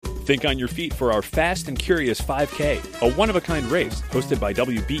Think on your feet for our Fast and Curious 5K, a one-of-a-kind race hosted by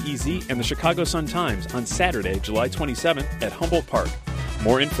WBEZ and the Chicago Sun-Times on Saturday, July 27th at Humboldt Park.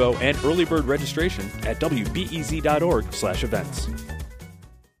 More info and early bird registration at wbez.org/events.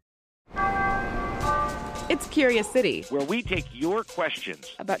 It's Curious City, where we take your questions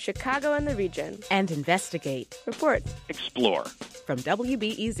about Chicago and the region and investigate, report, explore. From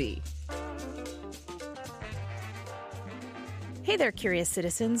WBEZ. Hey there, curious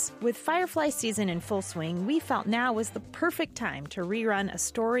citizens. With Firefly season in full swing, we felt now was the perfect time to rerun a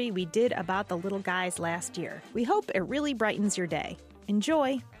story we did about the little guys last year. We hope it really brightens your day.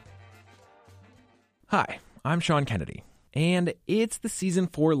 Enjoy. Hi, I'm Sean Kennedy, and it's the season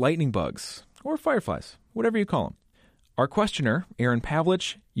for lightning bugs, or fireflies, whatever you call them. Our questioner, Aaron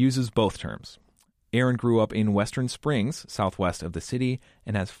Pavlich, uses both terms. Aaron grew up in Western Springs, southwest of the city,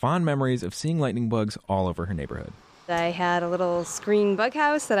 and has fond memories of seeing lightning bugs all over her neighborhood. I had a little screen bug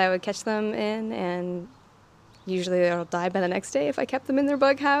house that I would catch them in, and usually they'll die by the next day if I kept them in their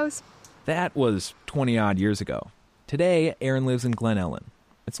bug house. That was 20-odd years ago. Today, Aaron lives in Glen Ellen.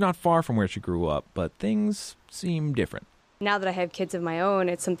 It's not far from where she grew up, but things seem different. Now that I have kids of my own,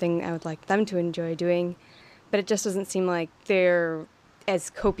 it's something I would like them to enjoy doing, but it just doesn't seem like they're as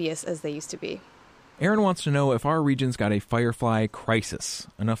copious as they used to be. Aaron wants to know if our region's got a firefly crisis,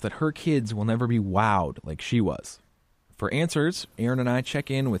 enough that her kids will never be wowed like she was. For answers, Aaron and I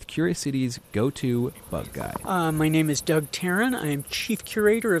check in with Curious City's go-to bug guy. My name is Doug Tarrin. I am Chief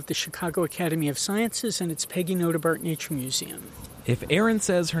Curator of the Chicago Academy of Sciences and its Peggy Notabart Nature Museum. If Aaron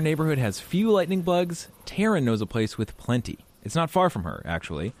says her neighborhood has few lightning bugs, Tarrin knows a place with plenty. It's not far from her,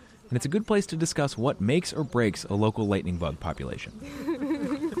 actually, and it's a good place to discuss what makes or breaks a local lightning bug population.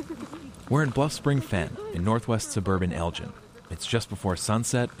 We're in Bluff Spring Fen in northwest suburban Elgin. It's just before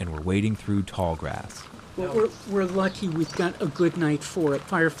sunset, and we're wading through tall grass. Well, we're lucky we've got a good night for it.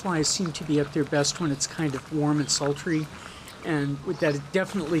 Fireflies seem to be at their best when it's kind of warm and sultry, and that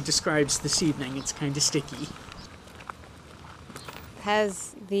definitely describes this evening. It's kind of sticky.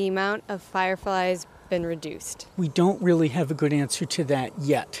 Has the amount of fireflies been reduced? We don't really have a good answer to that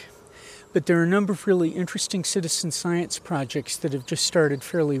yet. But there are a number of really interesting citizen science projects that have just started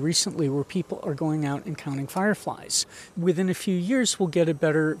fairly recently where people are going out and counting fireflies. Within a few years, we'll get a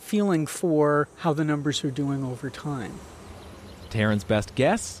better feeling for how the numbers are doing over time. Taryn's best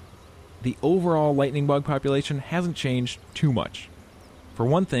guess? The overall lightning bug population hasn't changed too much. For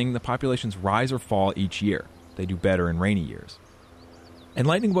one thing, the populations rise or fall each year. They do better in rainy years. And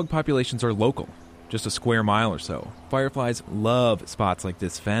lightning bug populations are local. Just a square mile or so. Fireflies love spots like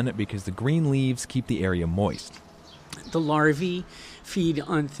this fen because the green leaves keep the area moist. The larvae feed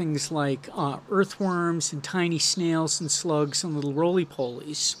on things like earthworms and tiny snails and slugs and little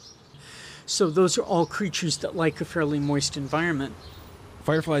roly-polies. So those are all creatures that like a fairly moist environment.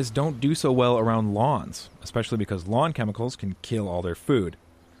 Fireflies don't do so well around lawns, especially because lawn chemicals can kill all their food.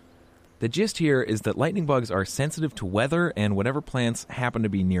 The gist here is that lightning bugs are sensitive to weather and whatever plants happen to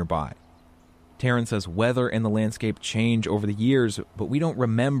be nearby. Taryn says weather and the landscape change over the years, but we don't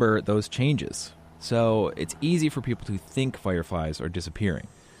remember those changes. So it's easy for people to think fireflies are disappearing.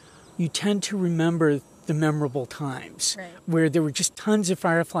 You tend to remember the memorable times, where there were just tons of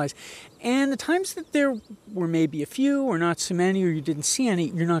fireflies. And the times that there were maybe a few or not so many or you didn't see any,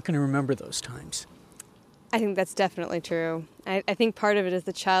 you're not going to remember those times. I think that's definitely true. I think part of it is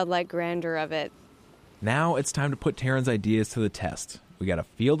the childlike grandeur of it. Now it's time to put Taryn's ideas to the test. We got a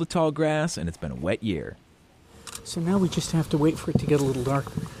field of tall grass, and it's been a wet year. So now we just have to wait for it to get a little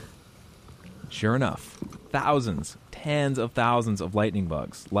darker. Sure enough, thousands, tens of thousands of lightning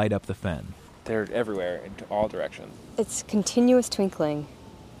bugs light up the fen. They're everywhere, in all directions. It's continuous twinkling.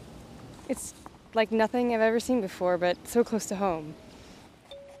 It's like nothing I've ever seen before, but so close to home.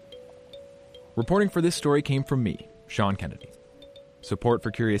 Reporting for this story came from me, Sean Kennedy. Support for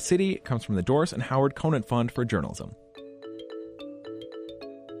Curious City comes from the Doris and Howard Conant Fund for Journalism.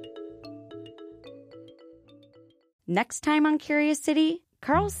 Next time on Curious City,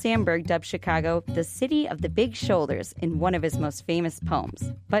 Carl Sandburg dubbed Chicago the city of the big shoulders in one of his most famous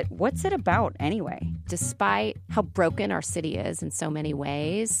poems. But what's it about anyway? Despite how broken our city is in so many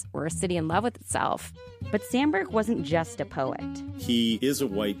ways, we're a city in love with itself. But Sandburg wasn't just a poet. He is a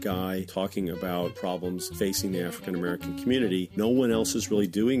white guy talking about problems facing the African American community. No one else is really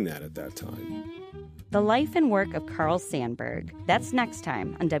doing that at that time. The life and work of Carl Sandburg. That's next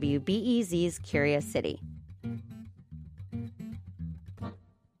time on WBEZ's Curious City.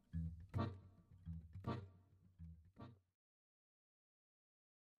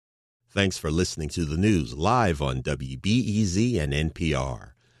 Thanks for listening to the news live on WBEZ and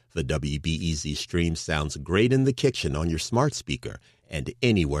NPR. The WBEZ stream sounds great in the kitchen on your smart speaker and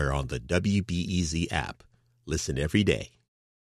anywhere on the WBEZ app. Listen every day.